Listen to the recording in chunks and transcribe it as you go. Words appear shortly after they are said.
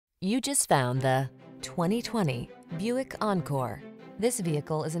You just found the 2020 Buick Encore. This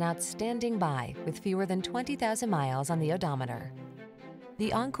vehicle is an outstanding buy with fewer than 20,000 miles on the odometer.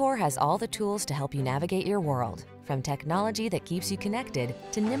 The Encore has all the tools to help you navigate your world, from technology that keeps you connected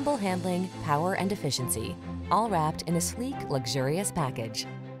to nimble handling, power, and efficiency, all wrapped in a sleek, luxurious package.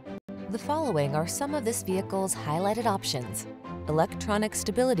 The following are some of this vehicle's highlighted options: electronic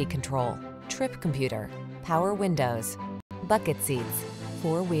stability control, trip computer, power windows, bucket seats,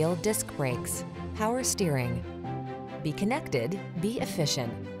 four-wheel disc brakes, power steering. Be connected, be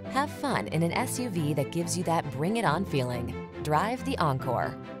efficient. Have fun in an SUV that gives you that bring it on feeling. Drive the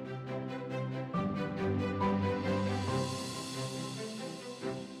Encore.